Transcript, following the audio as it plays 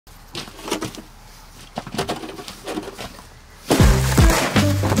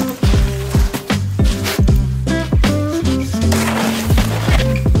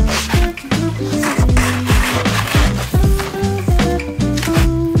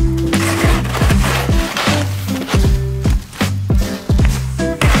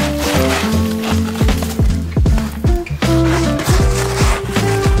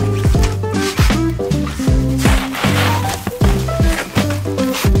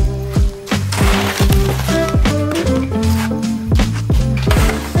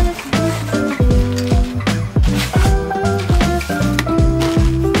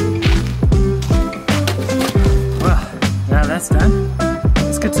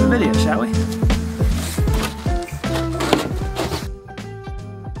to the video, shall we?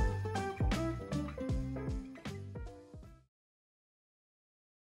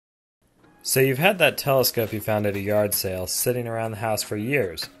 So you've had that telescope you found at a yard sale sitting around the house for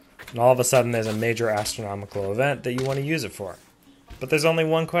years, and all of a sudden there's a major astronomical event that you want to use it for. But there's only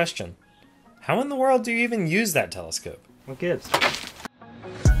one question. How in the world do you even use that telescope? What gives?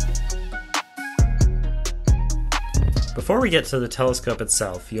 Before we get to the telescope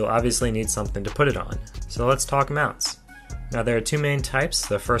itself, you'll obviously need something to put it on. So let's talk mounts. Now there are two main types.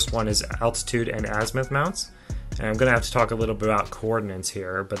 The first one is altitude and azimuth mounts. And I'm going to have to talk a little bit about coordinates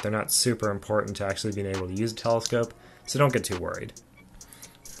here, but they're not super important to actually being able to use a telescope, so don't get too worried.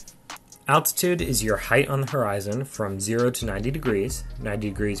 Altitude is your height on the horizon from 0 to 90 degrees, 90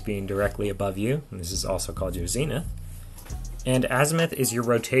 degrees being directly above you, and this is also called your zenith. And azimuth is your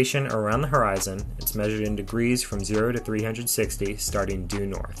rotation around the horizon. It's measured in degrees from 0 to 360, starting due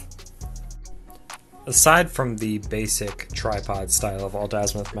north. Aside from the basic tripod style of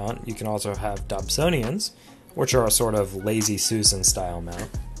alt-azimuth mount, you can also have Dobsonians, which are a sort of lazy Susan style mount.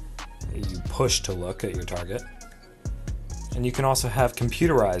 You push to look at your target. And you can also have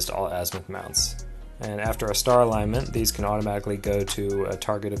computerized alt-azimuth mounts. And after a star alignment, these can automatically go to a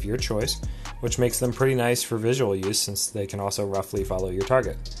target of your choice, which makes them pretty nice for visual use since they can also roughly follow your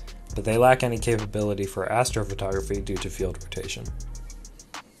target. But they lack any capability for astrophotography due to field rotation.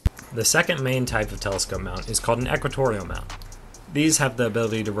 The second main type of telescope mount is called an equatorial mount. These have the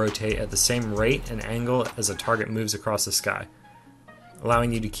ability to rotate at the same rate and angle as a target moves across the sky,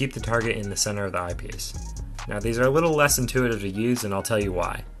 allowing you to keep the target in the center of the eyepiece. Now these are a little less intuitive to use, and I'll tell you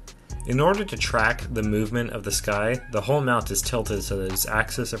why. In order to track the movement of the sky, the whole mount is tilted so that its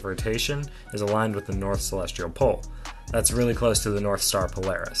axis of rotation is aligned with the North Celestial Pole. That's really close to the North Star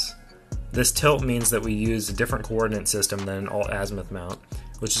Polaris. This tilt means that we use a different coordinate system than an alt-azimuth mount,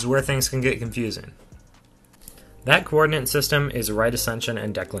 which is where things can get confusing. That coordinate system is right ascension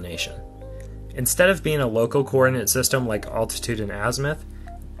and declination. Instead of being a local coordinate system like altitude and azimuth,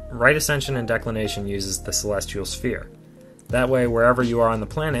 right ascension and declination uses the celestial sphere. That way, wherever you are on the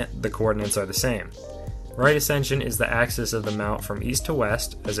planet, the coordinates are the same. Right ascension is the axis of the mount from east to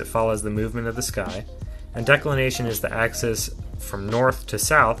west as it follows the movement of the sky, and declination is the axis from north to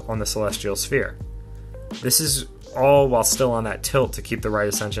south on the celestial sphere. This is all while still on that tilt to keep the right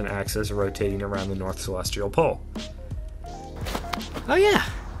ascension axis rotating around the North Celestial Pole. Oh yeah,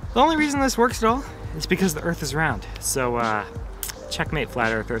 the only reason this works at all is because the Earth is round, so checkmate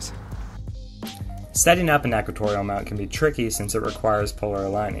flat earthers. Setting up an equatorial mount can be tricky since it requires polar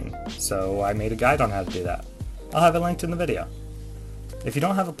aligning, so I made a guide on how to do that. I'll have it linked in the video. If you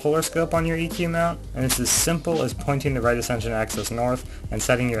don't have a polar scope on your EQ mount, and it's as simple as pointing the right ascension axis north and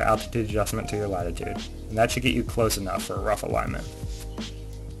setting your altitude adjustment to your latitude, and that should get you close enough for a rough alignment.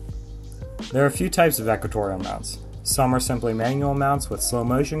 There are a few types of equatorial mounts. Some are simply manual mounts with slow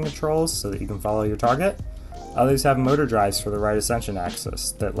motion controls so that you can follow your target. Others have motor drives for the right ascension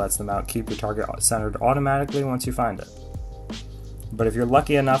axis that lets the mount keep your target centered automatically once you find it. But if you're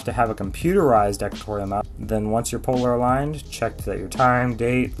lucky enough to have a computerized equatorial mount, then once you're polar aligned, check that your time,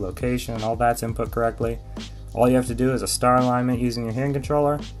 date, location, and all that's input correctly. All you have to do is a star alignment using your hand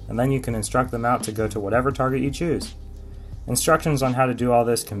controller, and then you can instruct the mount to go to whatever target you choose. Instructions on how to do all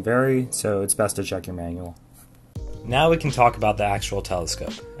this can vary, so it's best to check your manual. Now we can talk about the actual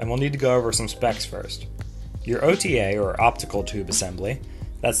telescope, and we'll need to go over some specs first. Your OTA, or optical tube assembly,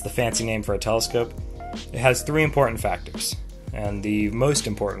 that's the fancy name for a telescope, it has three important factors. And the most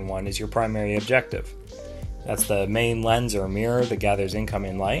important one is your primary objective. That's the main lens or mirror that gathers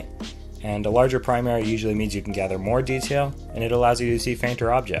incoming light, and a larger primary usually means you can gather more detail, and it allows you to see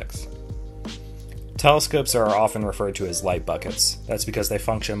fainter objects. Telescopes are often referred to as light buckets. That's because they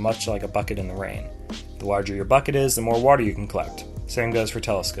function much like a bucket in the rain. The larger your bucket is, the more water you can collect. Same goes for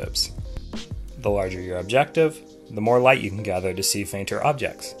telescopes. The larger your objective, the more light you can gather to see fainter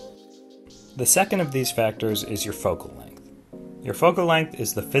objects. The second of these factors is your focal length. Your focal length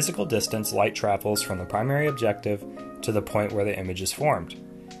is the physical distance light travels from the primary objective to the point where the image is formed.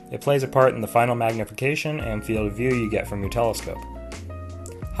 It plays a part in the final magnification and field of view you get from your telescope.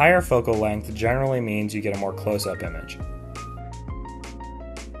 Higher focal length generally means you get a more close-up image.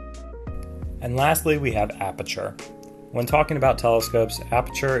 And lastly, we have aperture. When talking about telescopes,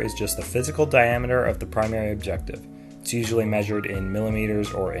 aperture is just the physical diameter of the primary objective. It's usually measured in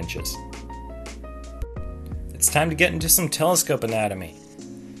millimeters or inches. It's time to get into some telescope anatomy.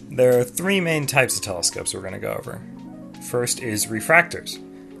 There are three main types of telescopes we're going to go over. First is refractors.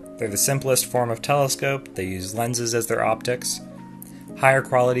 They're the simplest form of telescope. They use lenses as their optics. Higher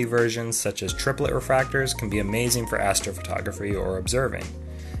quality versions, such as triplet refractors, can be amazing for astrophotography or observing.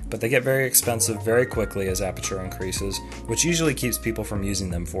 but they get very expensive very quickly as aperture increases, which usually keeps people from using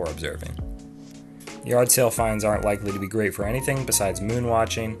them for observing. Yard sale finds aren't likely to be great for anything besides moon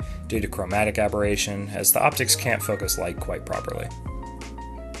watching due to chromatic aberration, as the optics can't focus light quite properly.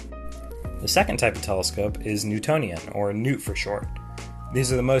 The second type of telescope is Newtonian, or Newt for short.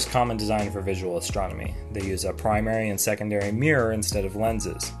 These are the most common design for visual astronomy. They use a primary and secondary mirror instead of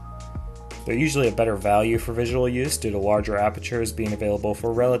lenses. They're usually a better value for visual use due to larger apertures being available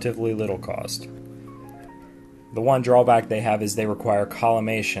for relatively little cost. The one drawback they have is they require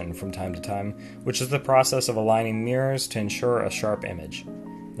collimation from time to time, which is the process of aligning mirrors to ensure a sharp image.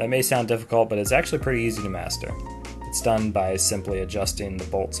 That may sound difficult, but it's actually pretty easy to master. It's done by simply adjusting the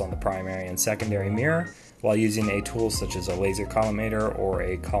bolts on the primary and secondary mirror while using a tool such as a laser collimator or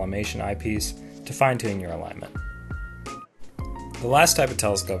a collimation eyepiece to fine-tune your alignment. The last type of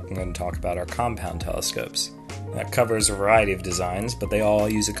telescope I'm going to talk about are compound telescopes. That covers a variety of designs, but they all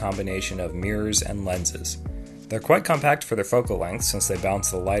use a combination of mirrors and lenses. They're quite compact for their focal length since they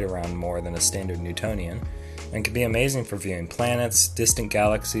bounce the light around more than a standard Newtonian, and can be amazing for viewing planets, distant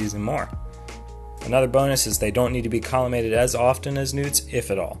galaxies, and more. Another bonus is they don't need to be collimated as often as Newts,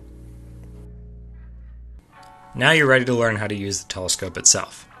 if at all. Now you're ready to learn how to use the telescope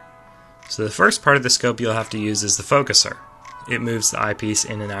itself. So the first part of the scope you'll have to use is the focuser. It moves the eyepiece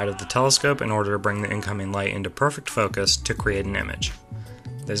in and out of the telescope in order to bring the incoming light into perfect focus to create an image.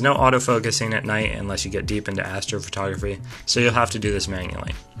 There's no autofocusing at night unless you get deep into astrophotography, so you'll have to do this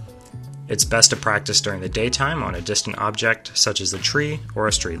manually. It's best to practice during the daytime on a distant object such as a tree or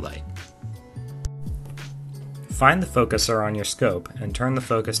a streetlight. Find the focuser on your scope and turn the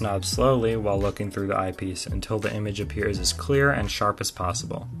focus knob slowly while looking through the eyepiece until the image appears as clear and sharp as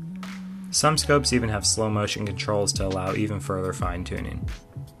possible. Some scopes even have slow motion controls to allow even further fine-tuning.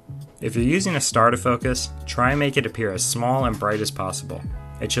 If you're using a star to focus, try and make it appear as small and bright as possible.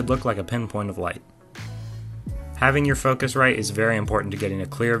 It should look like a pinpoint of light. Having your focus right is very important to getting a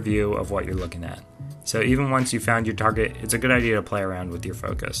clear view of what you're looking at. So even once you've found your target, it's a good idea to play around with your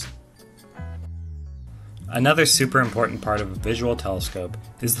focus. Another super important part of a visual telescope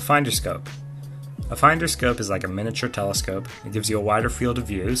is the finder scope. A finder scope is like a miniature telescope. It gives you a wider field of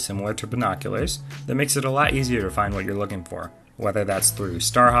view, similar to binoculars, that makes it a lot easier to find what you're looking for, whether that's through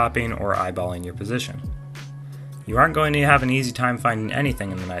star hopping or eyeballing your position. You aren't going to have an easy time finding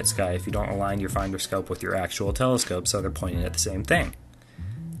anything in the night sky if you don't align your finder scope with your actual telescope so they're pointing at the same thing.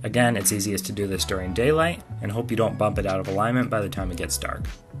 Again, it's easiest to do this during daylight, and hope you don't bump it out of alignment by the time it gets dark.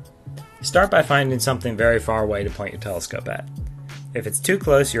 Start by finding something very far away to point your telescope at. If it's too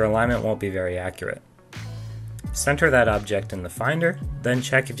close, your alignment won't be very accurate. Center that object in the finder, then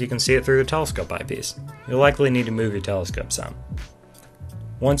check if you can see it through the telescope eyepiece. You'll likely need to move your telescope some.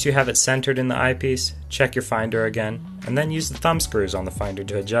 Once you have it centered in the eyepiece, check your finder again, and then use the thumb screws on the finder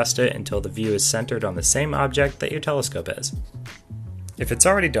to adjust it until the view is centered on the same object that your telescope is. If it's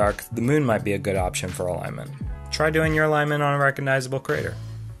already dark, the moon might be a good option for alignment. Try doing your alignment on a recognizable crater.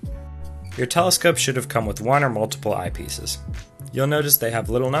 Your telescope should have come with one or multiple eyepieces. You'll notice they have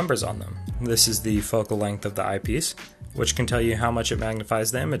little numbers on them. This is the focal length of the eyepiece, which can tell you how much it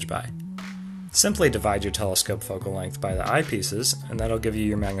magnifies the image by. Simply divide your telescope focal length by the eyepieces, and that'll give you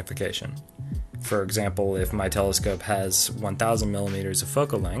your magnification. For example, if my telescope has 1000 millimeters of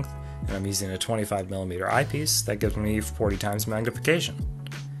focal length, and I'm using a 25 millimeter eyepiece, that gives me 40 times magnification.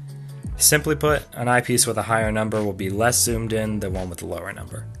 Simply put, an eyepiece with a higher number will be less zoomed in than one with a lower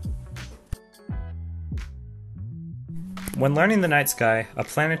number. When learning the night sky, a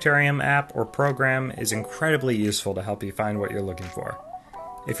planetarium app or program is incredibly useful to help you find what you're looking for.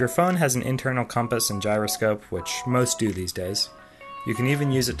 If your phone has an internal compass and gyroscope, which most do these days, you can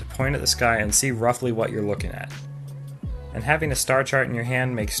even use it to point at the sky and see roughly what you're looking at. And having a star chart in your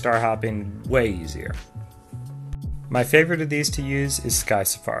hand makes star hopping way easier. My favorite of these to use is Sky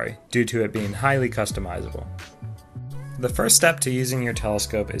Safari, due to it being highly customizable. The first step to using your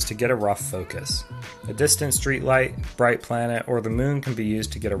telescope is to get a rough focus. A distant streetlight, bright planet, or the moon can be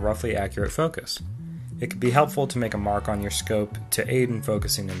used to get a roughly accurate focus. It can be helpful to make a mark on your scope to aid in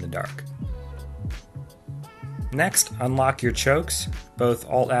focusing in the dark. Next, unlock your chokes. Both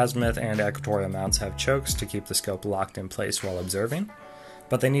alt-azimuth and equatorial mounts have chokes to keep the scope locked in place while observing,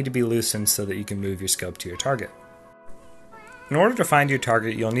 but they need to be loosened so that you can move your scope to your target. In order to find your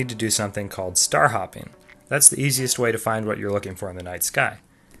target, you'll need to do something called star hopping. That's the easiest way to find what you're looking for in the night sky.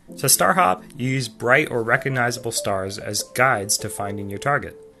 To star hop, you use bright or recognizable stars as guides to finding your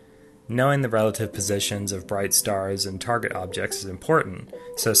target. Knowing the relative positions of bright stars and target objects is important,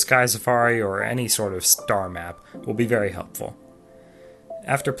 so Sky Safari or any sort of star map will be very helpful.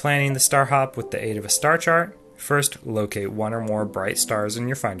 After planning the star hop with the aid of a star chart, First, locate one or more bright stars in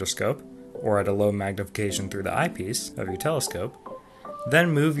your finder scope, or at a low magnification through the eyepiece of your telescope. Then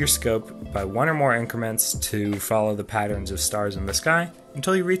move your scope by one or more increments to follow the patterns of stars in the sky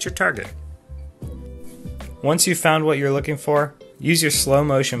until you reach your target. Once you've found what you're looking for, use your slow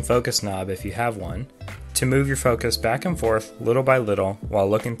motion focus knob if you have one to move your focus back and forth little by little while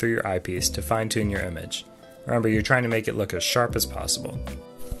looking through your eyepiece to fine-tune your image. Remember, you're trying to make it look as sharp as possible.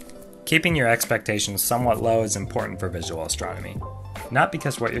 Keeping your expectations somewhat low is important for visual astronomy. Not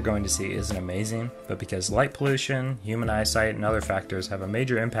because what you're going to see isn't amazing, but because light pollution, human eyesight, and other factors have a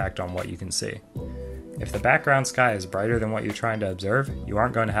major impact on what you can see. If the background sky is brighter than what you're trying to observe, you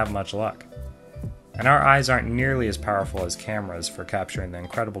aren't going to have much luck. And our eyes aren't nearly as powerful as cameras for capturing the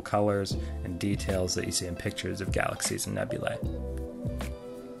incredible colors and details that you see in pictures of galaxies and nebulae.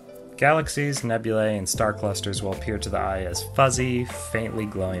 Galaxies, nebulae, and star clusters will appear to the eye as fuzzy, faintly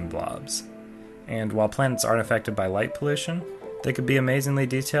glowing blobs. And while planets aren't affected by light pollution, they could be amazingly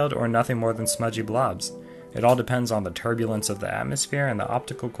detailed or nothing more than smudgy blobs. It all depends on the turbulence of the atmosphere and the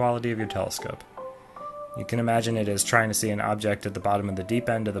optical quality of your telescope. You can imagine it as trying to see an object at the bottom of the deep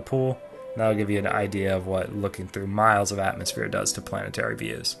end of the pool. That'll give you an idea of what looking through miles of atmosphere does to planetary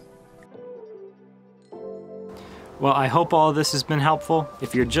views. Well, I hope all of this has been helpful.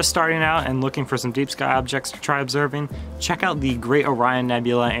 If you're just starting out and looking for some deep sky objects to try observing, check out the Great Orion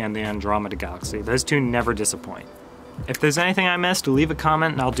Nebula and the Andromeda Galaxy. Those two never disappoint. If there's anything I missed, leave a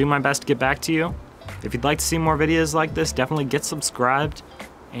comment and I'll do my best to get back to you. If you'd like to see more videos like this, definitely get subscribed.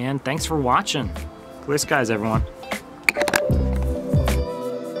 And thanks for watching. Clear skies, everyone.